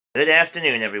Good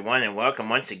afternoon, everyone, and welcome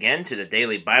once again to the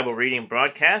daily Bible reading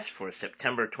broadcast for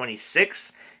September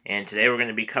 26th. And today we're going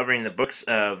to be covering the books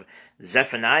of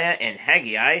Zephaniah and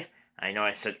Haggai. I know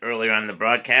I said earlier on the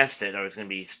broadcast that I was going to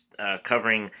be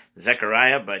covering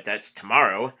Zechariah, but that's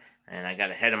tomorrow, and I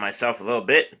got ahead of myself a little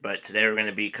bit. But today we're going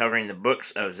to be covering the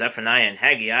books of Zephaniah and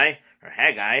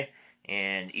Haggai,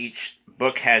 and each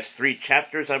book has 3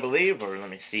 chapters, I believe, or let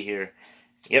me see here.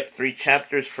 Yep, 3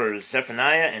 chapters for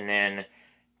Zephaniah, and then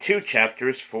 2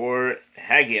 chapters for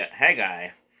Haggai.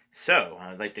 So,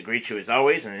 I'd like to greet you as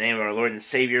always in the name of our Lord and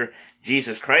Savior,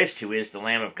 Jesus Christ, who is the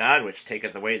Lamb of God, which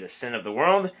taketh away the sin of the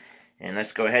world. And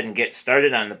let's go ahead and get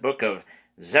started on the book of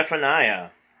Zephaniah.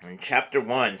 And chapter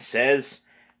 1 says,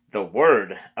 "The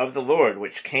word of the Lord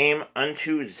which came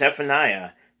unto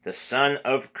Zephaniah, the son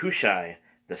of Cushai,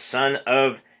 the son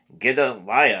of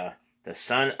Gedaliah, the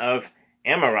son of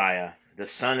Amariah, the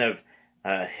son of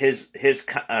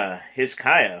Hezekiah,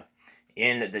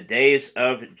 in the days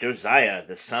of Josiah,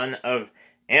 the son of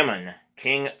Ammon,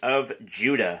 king of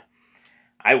Judah.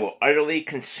 I will utterly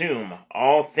consume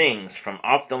all things from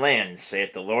off the land,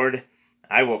 saith the Lord.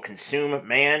 I will consume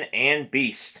man and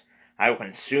beast. I will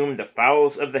consume the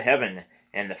fowls of the heaven,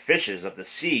 and the fishes of the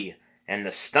sea, and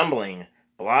the stumbling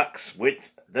blocks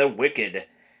with the wicked,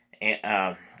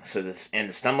 and the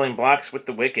stumbling blocks with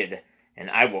the wicked. And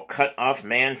I will cut off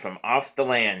man from off the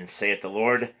land, saith the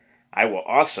Lord. I will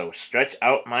also stretch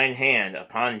out mine hand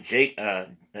upon Judah,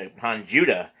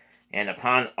 and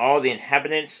upon all the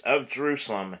inhabitants of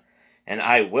Jerusalem, and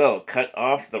I will cut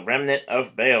off the remnant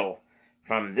of Baal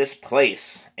from this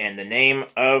place, and the name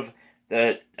of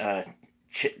the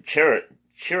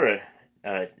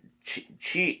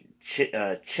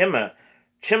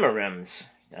Chemarims,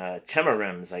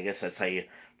 I guess that's how you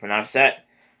pronounce that,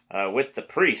 with the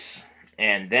priests,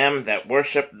 and them that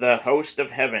worship the host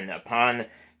of heaven upon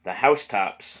the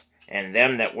housetops, and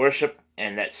them that worship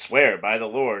and that swear by the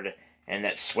Lord, and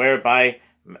that swear by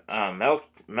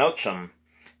Melcham,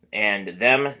 and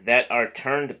them that are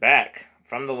turned back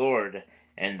from the Lord,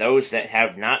 and those that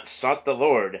have not sought the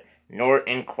Lord, nor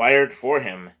inquired for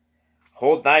him.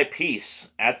 Hold thy peace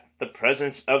at the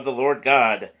presence of the Lord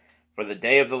God, for the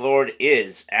day of the Lord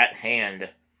is at hand.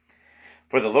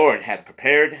 For the Lord hath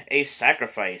prepared a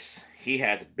sacrifice, he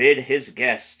hath bid his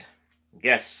guests,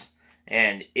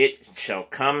 and it shall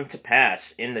come to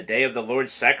pass in the day of the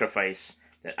Lord's sacrifice,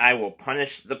 that I will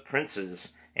punish the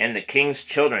princes, and the king's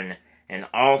children, and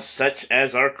all such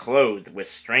as are clothed with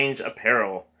strange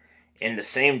apparel. In the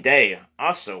same day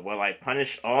also will I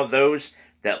punish all those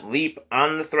that leap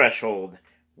on the threshold,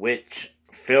 which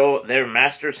fill their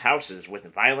masters' houses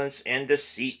with violence and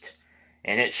deceit.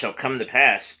 And it shall come to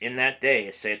pass in that day,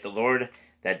 saith the Lord,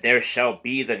 that there shall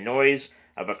be the noise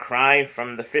of a cry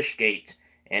from the fish gate,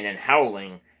 and an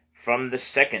howling from the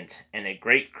second, and a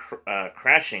great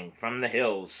crashing from the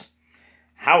hills.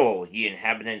 Howl, ye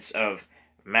inhabitants of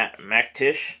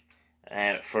Maktish,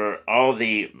 for all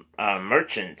the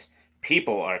merchant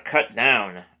people are cut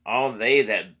down, all they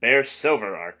that bear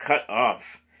silver are cut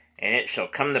off. And it shall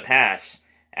come to pass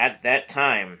at that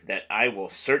time that I will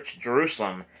search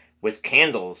Jerusalem with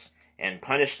candles, and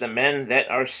punish the men that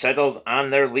are settled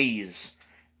on their lees,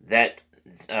 that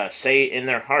say in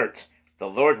their heart, the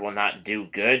Lord will not do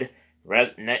good,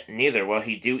 neither will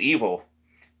he do evil.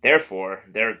 Therefore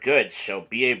their goods shall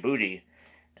be a booty,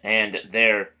 and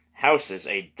their houses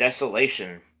a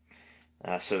desolation.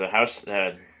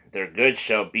 Their goods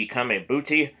shall become a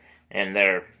booty, and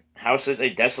their houses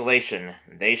a desolation.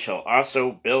 They shall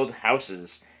also build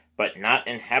houses, but not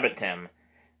inhabit them.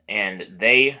 And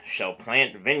they shall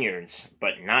plant vineyards,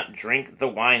 but not drink the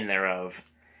wine thereof.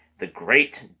 The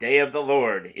great day of the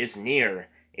Lord is near,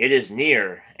 it is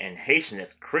near, and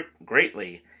hasteneth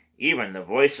greatly, even the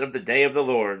voice of the day of the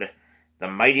Lord. The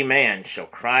mighty man shall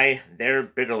cry there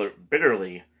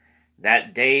bitterly.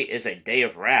 That day is a day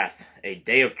of wrath, a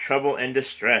day of trouble and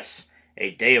distress,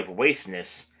 a day of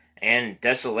wasteness and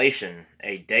desolation,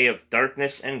 a day of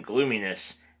darkness and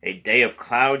gloominess, a day of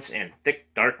clouds and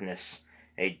thick darkness,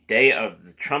 a day of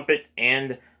the trumpet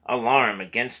and alarm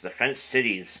against the fenced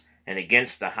cities, and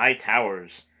against the high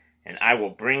towers. And I will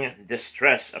bring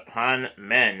distress upon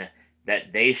men,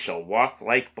 that they shall walk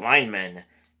like blind men,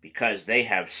 because they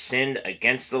have sinned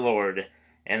against the Lord.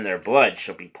 And their blood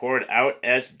shall be poured out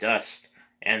as dust,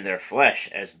 and their flesh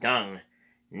as dung.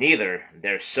 Neither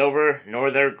their silver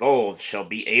nor their gold shall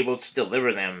be able to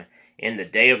deliver them in the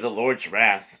day of the Lord's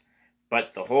wrath.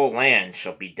 But the whole land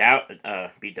shall be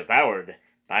devoured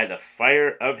by the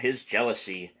fire of his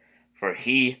jealousy, for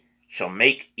he shall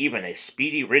make even a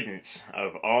speedy riddance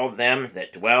of all them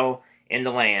that dwell in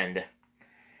the land.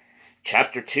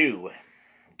 Chapter 2.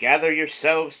 gather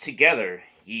yourselves together,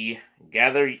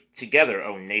 gather together,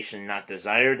 O nation not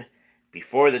desired,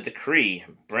 before the decree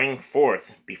bring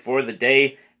forth, before the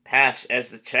day pass as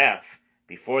the chaff,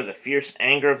 before the fierce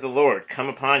anger of the Lord come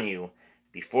upon you,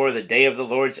 before the day of the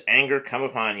Lord's anger come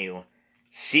upon you.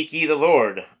 Seek ye the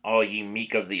Lord, all ye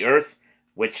meek of the earth,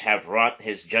 which have wrought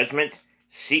his judgment.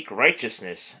 Seek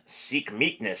righteousness, seek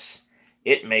meekness.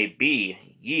 It may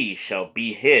be ye shall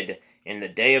be hid in the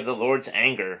day of the Lord's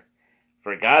anger.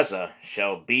 For Gaza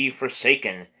shall be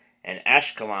forsaken, and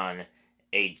Ashkelon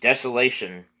a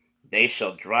desolation. They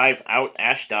shall drive out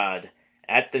Ashdod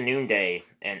at the noonday,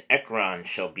 and Ekron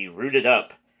shall be rooted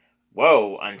up.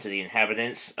 Woe unto the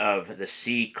inhabitants of the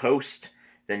sea coast,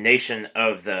 the nation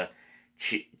of the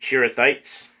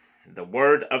Cherethites. The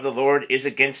word of the Lord is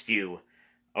against you,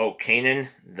 O Canaan,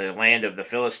 the land of the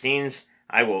Philistines.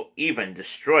 I will even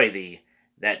destroy thee,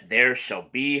 that there shall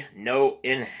be no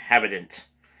inhabitant.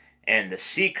 And the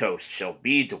sea coast shall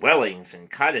be dwellings and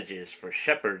cottages for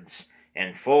shepherds,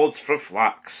 and folds for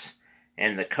flocks.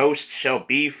 And the coast shall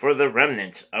be for the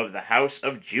remnant of the house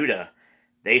of Judah.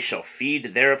 They shall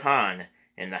feed thereupon.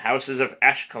 In the houses of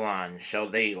Ashkelon shall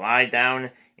they lie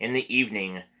down in the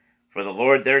evening. For the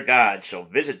Lord their God shall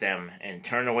visit them, and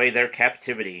turn away their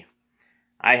captivity.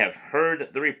 I have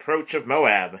heard the reproach of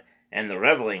Moab, and the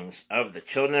revilings of the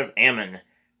children of Ammon,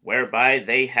 whereby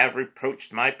they have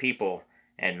reproached my people,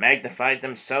 and magnified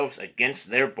themselves against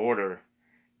their border.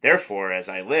 Therefore, as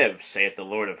I live, saith the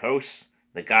Lord of hosts,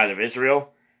 the God of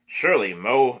Israel, surely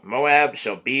Moab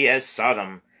shall be as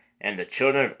Sodom, and the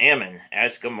children of Ammon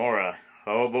as Gomorrah.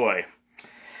 Oh boy.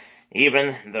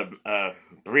 Even the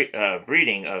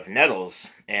breeding of nettles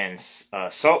and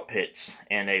salt pits,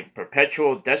 and a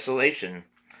perpetual desolation.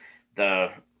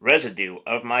 The residue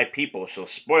of my people shall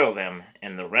spoil them,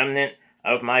 and the remnant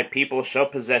of my people shall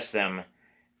possess them.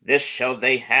 This shall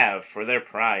they have for their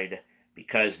pride,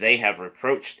 because they have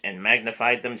reproached and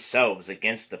magnified themselves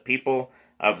against the people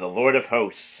of the Lord of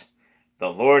hosts.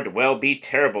 The Lord will be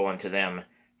terrible unto them,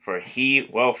 for he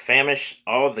will famish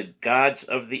all the gods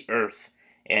of the earth,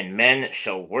 and men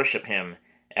shall worship him,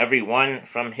 every one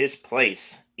from his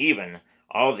place, even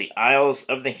all the isles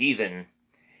of the heathen.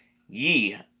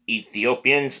 Ye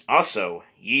Ethiopians also,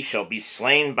 ye shall be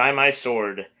slain by my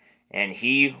sword, and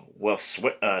he will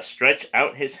stretch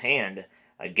out his hand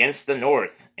against the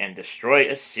north, and destroy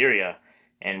Assyria,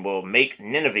 and will make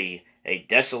Nineveh a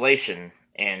desolation,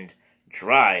 and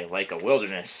dry like a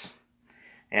wilderness.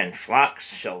 And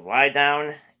flocks shall lie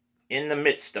down in the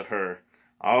midst of her,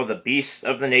 all the beasts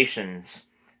of the nations,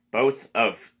 both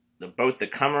the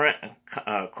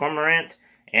cormorant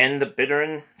and the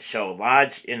bittern shall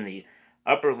lodge in the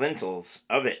upper lintels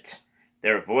of it.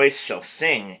 Their voice shall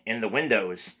sing in the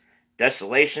windows.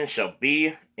 Desolation shall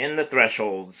be in the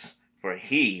thresholds, for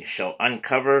he shall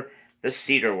uncover the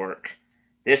cedar work.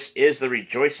 This is the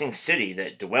rejoicing city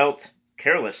that dwelt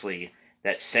carelessly,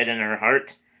 that said in her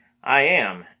heart, I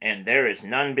am, and there is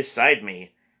none beside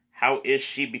me. How is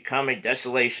she become a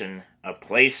desolation, a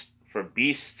place for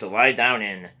beasts to lie down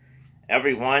in?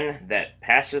 Every one that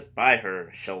passeth by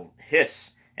her shall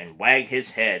hiss and wag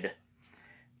his head.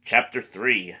 Chapter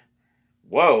 3.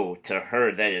 Woe to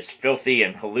her that is filthy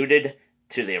and polluted,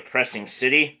 to the oppressing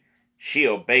city. She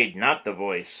obeyed not the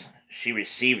voice, she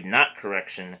received not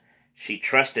correction, she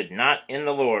trusted not in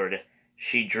the Lord,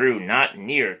 she drew not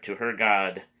near to her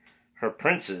God. Her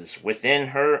princes within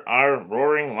her are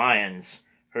roaring lions,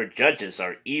 her judges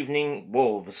are evening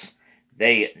wolves.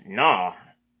 They gnaw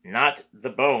not the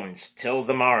bones till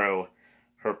the morrow.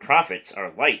 Her prophets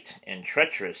are light and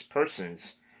treacherous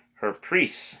persons. Her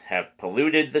priests have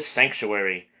polluted the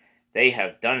sanctuary. They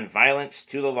have done violence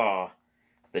to the law.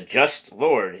 The just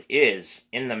Lord is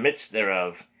in the midst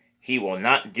thereof. He will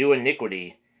not do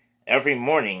iniquity. Every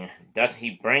morning doth he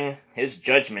bring his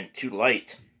judgment to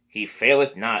light. He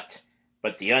faileth not,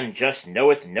 but the unjust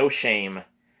knoweth no shame.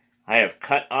 I have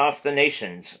cut off the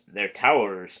nations, their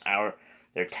towers are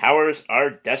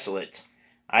desolate.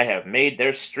 I have made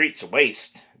their streets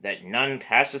waste, that none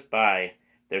passeth by.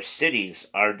 Their cities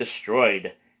are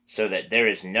destroyed, so that there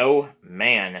is no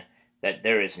man, that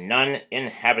there is none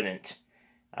inhabitant.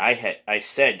 I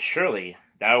said, surely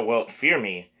thou wilt fear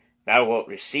me, thou wilt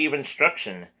receive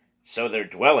instruction, so their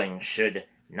dwelling should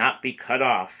not be cut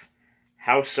off.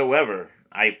 Howsoever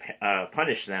I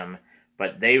punished them,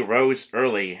 but they rose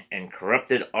early, and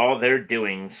corrupted all their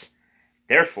doings.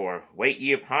 Therefore wait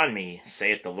ye upon me,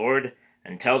 saith the Lord,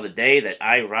 until the day that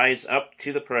I rise up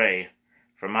to the prey.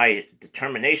 For my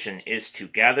determination is to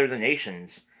gather the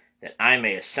nations, that I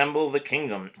may assemble the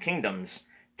kingdoms,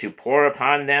 to pour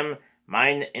upon them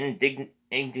mine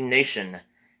indignation,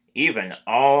 even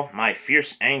all my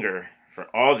fierce anger, for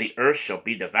all the earth shall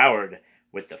be devoured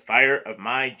with the fire of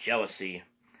my jealousy.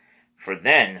 For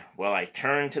then will I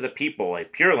turn to the people a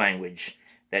pure language,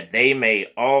 that they may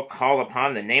all call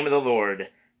upon the name of the Lord,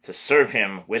 to serve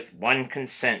him with one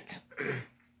consent.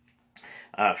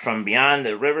 From beyond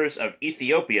the rivers of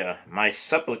Ethiopia, my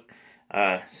supplants,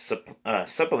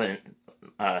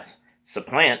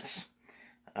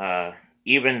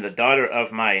 even the daughter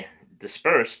of my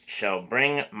dispersed, shall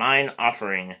bring mine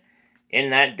offering. In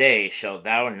that day shalt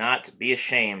thou not be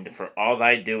ashamed for all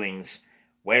thy doings,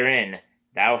 wherein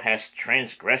thou hast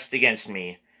transgressed against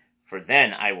me. For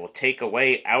then I will take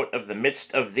away out of the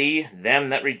midst of thee them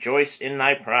that rejoice in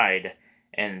thy pride,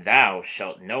 and thou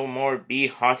shalt no more be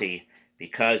haughty,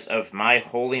 because of my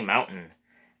holy mountain.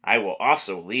 I will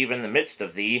also leave in the midst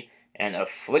of thee an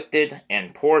afflicted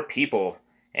and poor people,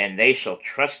 and they shall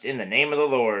trust in the name of the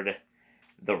Lord.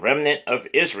 The remnant of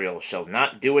Israel shall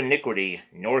not do iniquity,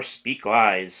 nor speak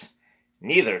lies.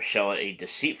 Neither shall a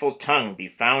deceitful tongue be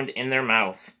found in their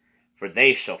mouth. For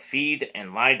they shall feed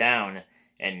and lie down,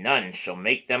 and none shall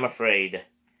make them afraid.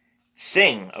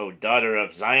 Sing, O daughter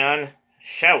of Zion.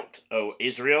 Shout, O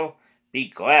Israel. Be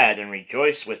glad and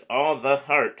rejoice with all the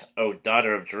heart, O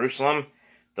daughter of Jerusalem.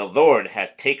 The Lord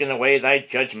hath taken away thy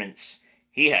judgments.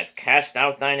 He hath cast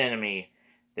out thine enemy.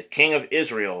 The King of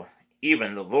Israel,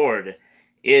 even the Lord,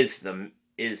 is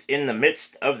in the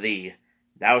midst of thee.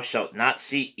 Thou shalt not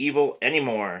see evil any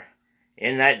more.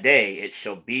 In that day it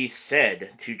shall be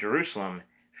said to Jerusalem,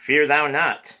 Fear thou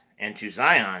not, and to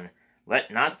Zion, Let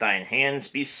not thine hands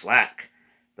be slack.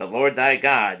 The Lord thy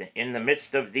God in the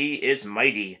midst of thee is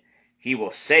mighty. He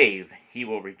will save, he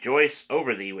will rejoice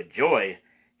over thee with joy.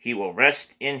 He will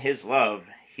rest in his love,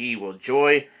 he will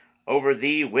joy over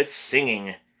thee with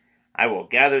singing. I will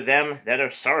gather them that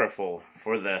are sorrowful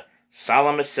for the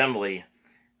solemn assembly,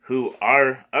 who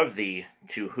are of thee,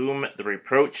 to whom the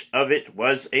reproach of it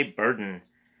was a burden.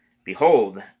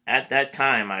 Behold, at that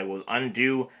time I will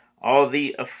undo all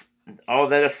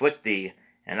that afflict thee,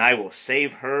 and I will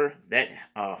save her that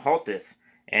halteth,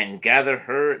 and gather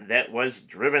her that was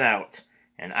driven out,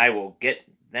 and I will get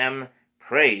them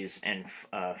praise and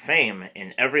fame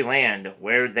in every land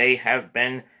where they have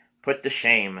been put to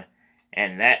shame.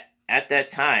 And that at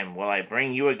that time will I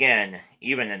bring you again,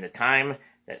 even in the time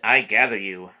that I gather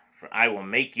you, for I will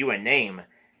make you a name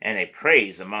and a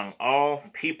praise among all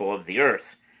people of the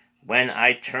earth, when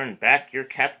I turn back your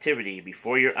captivity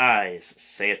before your eyes,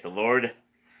 saith the Lord.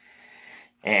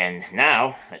 And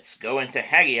now, let's go into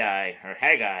Haggai,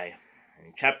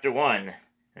 in chapter 1,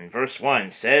 and verse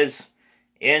 1 says,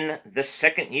 In the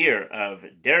 2nd year of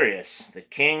Darius the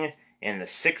king, in the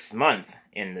 6th month,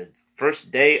 in the 1st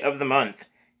day of the month,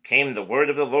 came the word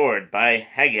of the Lord by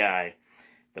Haggai,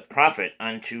 the prophet,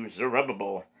 unto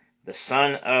Zerubbabel, the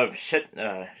son of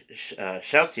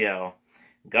Shealtiel,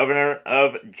 governor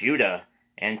of Judah,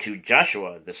 and to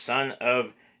Joshua, the son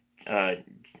of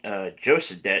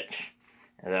Josedech,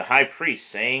 the high priest,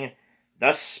 saying,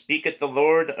 Thus speaketh the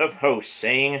Lord of hosts,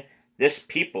 saying, This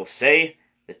people say,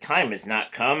 The time is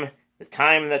not come, the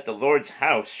time that the Lord's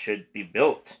house should be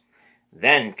built.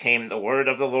 Then came the word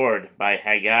of the Lord by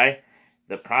Haggai,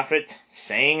 the prophet,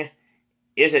 saying,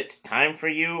 Is it time for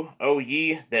you, O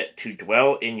ye, that to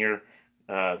dwell in your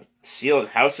sealed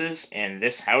houses, and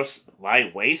this house lie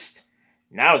waste?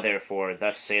 Now therefore,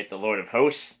 thus saith the Lord of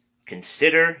hosts,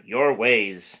 Consider your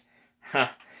ways.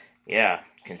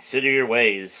 Consider your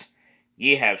ways.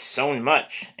 Ye have sown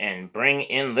much, and bring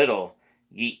in little.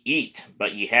 Ye eat,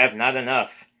 but ye have not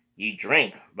enough. Ye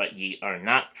drink, but ye are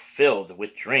not filled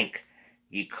with drink.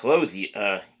 Ye clothe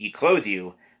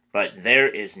you, but there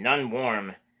is none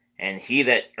warm. And he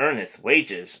that earneth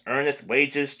wages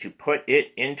to put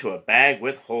it into a bag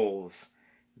with holes.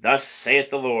 Thus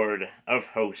saith the Lord of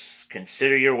hosts,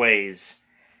 Consider your ways.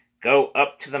 Go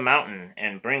up to the mountain,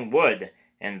 and bring wood,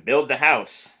 and build the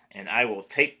house, and I will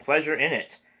take pleasure in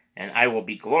it, and I will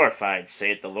be glorified,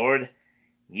 saith the Lord.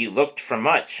 Ye looked for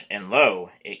much, and lo,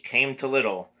 it came to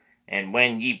little. And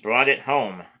when ye brought it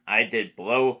home, I did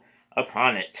blow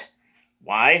upon it.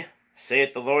 Why,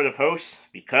 saith the Lord of hosts?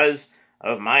 Because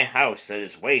of my house that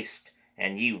is waste,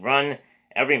 and ye run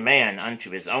every man unto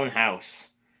his own house.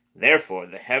 Therefore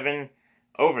the heaven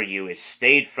over you is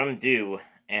stayed from dew,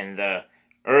 and the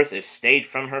earth is stayed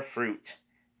from her fruit.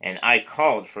 And I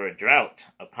called for a drought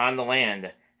upon the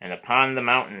land, and upon the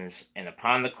mountains, and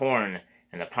upon the corn,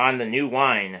 and upon the new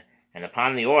wine, and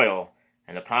upon the oil,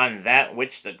 and upon that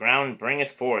which the ground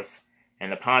bringeth forth,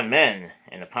 and upon men,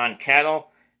 and upon cattle,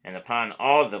 and upon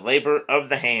all the labor of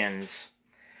the hands.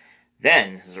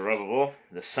 Then Zerubbabel,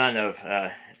 the son of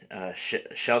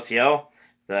Shealtiel,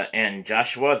 and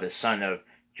Joshua the son of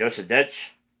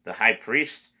Josedech, the high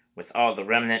priest, with all the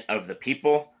remnant of the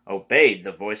people, obeyed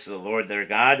the voice of the Lord their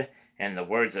God, and the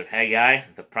words of Haggai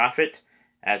the prophet,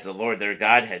 as the Lord their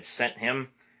God had sent him,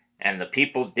 and the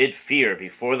people did fear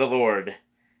before the Lord.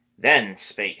 Then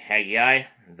spake Haggai,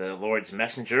 the Lord's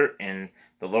messenger, in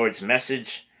the Lord's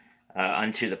message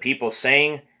unto the people,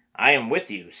 saying, I am with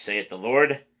you, saith the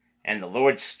Lord. And the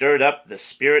Lord stirred up the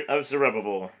spirit of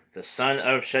Zerubbabel, the son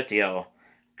of Shealtiel,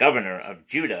 governor of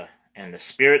Judah, and the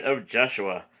spirit of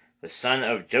Joshua, the son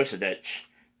of Josedech,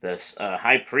 the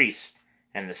high priest,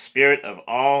 and the spirit of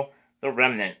all the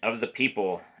remnant of the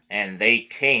people, and they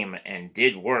came and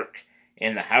did work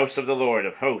in the house of the Lord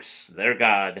of hosts their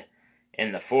God,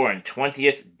 in the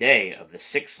 24th day of the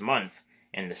 6th month,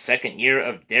 in the 2nd year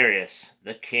of Darius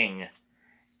the king.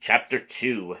 Chapter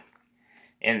 2.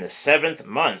 In the 7th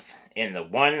month, in the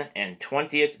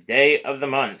 21st day of the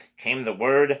month, came the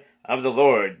word of the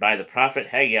Lord by the prophet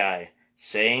Haggai,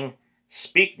 saying,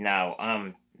 Speak now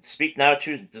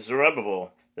to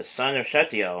Zerubbabel, the son of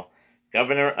Shealtiel,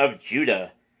 governor of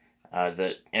Judah,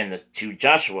 to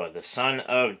Joshua, the son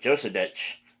of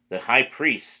Josedech, the high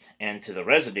priest, and to the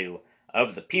residue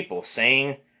of the people,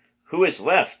 saying, Who is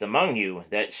left among you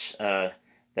that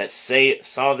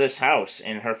saw this house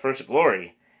in her first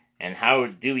glory? And how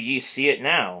do ye see it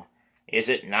now? Is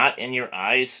it not in your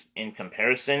eyes in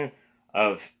comparison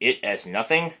of it as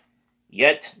nothing?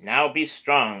 Yet now be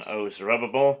strong, O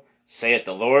Zerubbabel, saith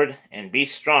the Lord, and be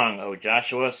strong, O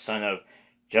Joshua, son of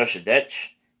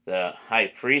Josedech, the high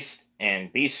priest,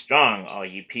 and be strong, all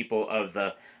ye people of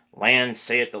the land,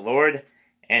 saith the Lord,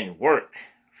 and work,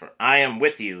 for I am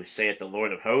with you, saith the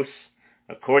Lord of hosts,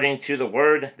 according to the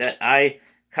word that I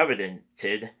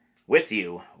covenanted with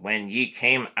you when ye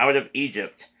came out of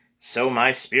Egypt. So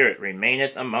my spirit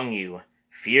remaineth among you.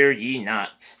 Fear ye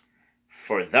not.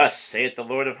 For thus saith the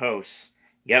Lord of hosts,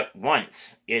 Yet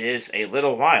once it is a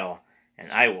little while,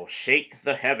 and I will shake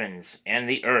the heavens, and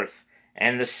the earth,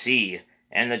 and the sea,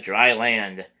 and the dry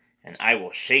land, and I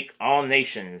will shake all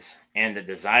nations, and the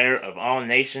desire of all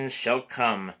nations shall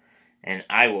come, and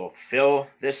I will fill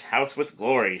this house with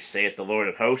glory, saith the Lord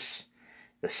of hosts.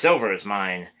 The silver is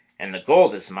mine, and the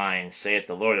gold is mine, saith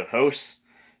the Lord of hosts.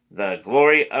 The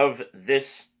glory of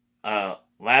this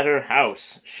latter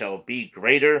house shall be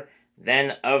greater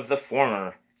than of the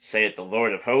former, saith the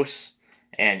Lord of hosts.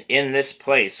 And in this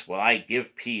place will I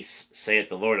give peace, saith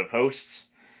the Lord of hosts.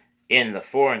 In the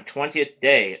 24th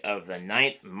day of the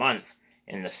 9th month,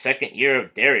 in the 2nd year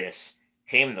of Darius,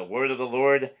 came the word of the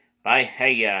Lord by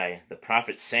Haggai the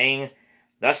prophet, saying,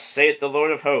 Thus saith the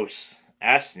Lord of hosts,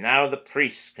 Ask now the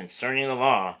priests concerning the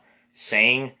law,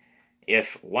 saying,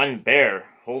 If one bear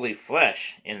holy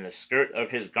flesh in the skirt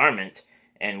of his garment,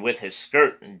 and with his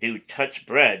skirt do touch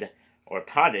bread, or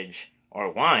pottage,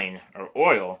 or wine, or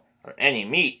oil, or any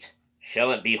meat,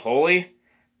 shall it be holy?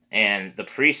 And the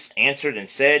priests answered and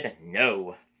said,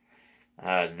 No.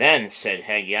 Then said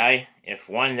Haggai, If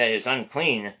one that is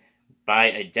unclean by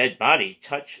a dead body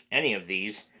touch any of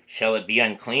these, shall it be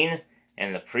unclean?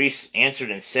 And the priests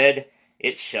answered and said,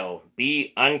 It shall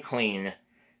be unclean.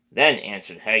 Then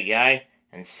answered Haggai,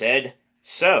 and said,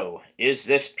 So is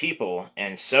this people,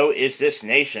 and so is this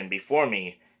nation before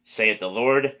me, saith the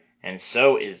Lord, and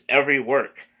so is every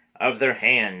work of their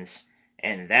hands,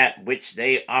 and that which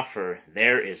they offer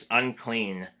there is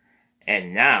unclean.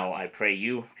 And now, I pray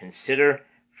you, consider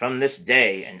from this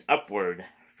day and upward,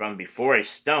 from before a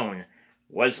stone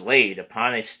was laid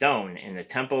upon a stone in the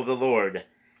temple of the Lord,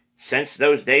 since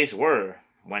those days were,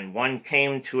 when one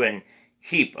came to an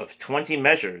heap of 20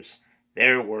 measures,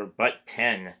 there were but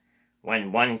 10.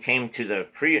 When one came to the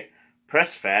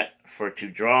press fat for to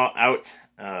draw out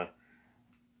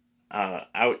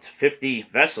 50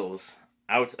 vessels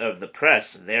out of the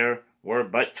press, there were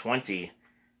but 20.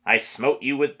 I smote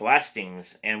you with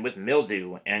blastings, and with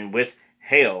mildew, and with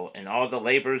hail, and all the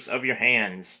labors of your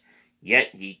hands.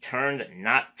 Yet ye turned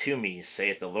not to me,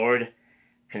 saith the Lord.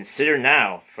 Consider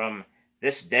now, from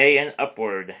this day and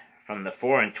upward, from the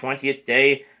 24th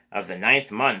day of the 9th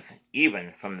month,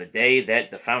 even from the day that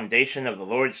the foundation of the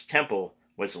Lord's temple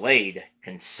was laid,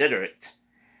 consider it.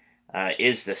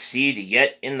 Is the seed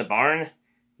yet in the barn?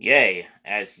 Yea,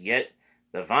 as yet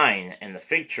the vine, and the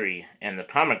fig tree, and the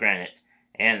pomegranate,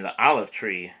 and the olive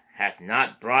tree hath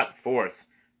not brought forth.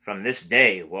 From this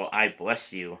day will I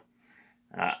bless you.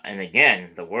 And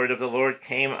again the word of the Lord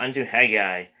came unto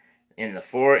Haggai in the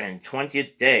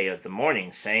 24th day of the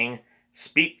morning, saying,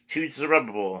 Speak to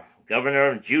Zerubbabel, governor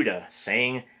of Judah,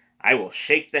 saying, I will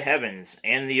shake the heavens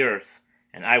and the earth,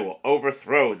 and I will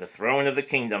overthrow the throne of the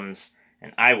kingdoms,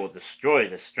 and I will destroy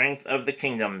the strength of the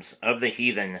kingdoms of the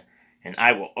heathen, and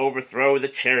I will overthrow the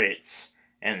chariots,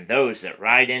 and those that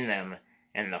ride in them,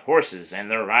 and the horses and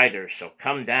their riders shall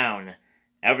come down,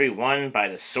 every one by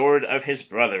the sword of his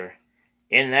brother.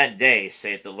 In that day,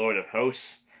 saith the Lord of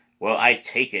hosts, will I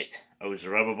take it, O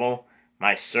Zerubbabel,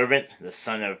 my servant, the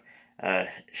son of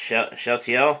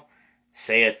Shealtiel,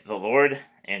 saith the Lord,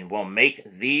 and will make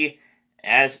thee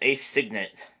as a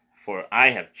signet, for I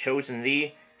have chosen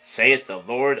thee, saith the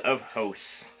Lord of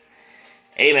hosts.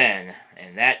 Amen.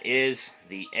 And that is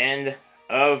the end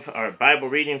of our Bible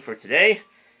reading for today.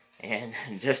 And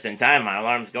just in time, my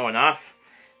alarm's going off.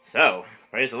 So,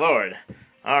 praise the Lord.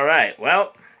 All right,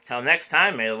 well, till next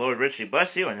time, may the Lord richly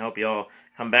bless you, and hope you all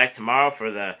come back tomorrow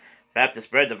for the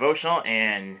Baptist Bread Devotional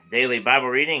and daily Bible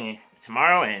reading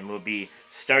tomorrow, and we'll be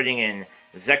starting in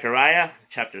Zephaniah,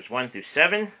 chapters 1 through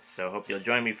 7, so hope you'll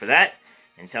join me for that.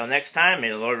 Until next time, may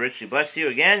the Lord richly bless you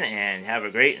again, and have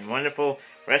a great and wonderful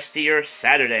rest of your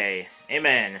Saturday.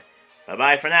 Amen.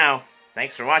 Bye-bye for now.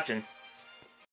 Thanks for watching.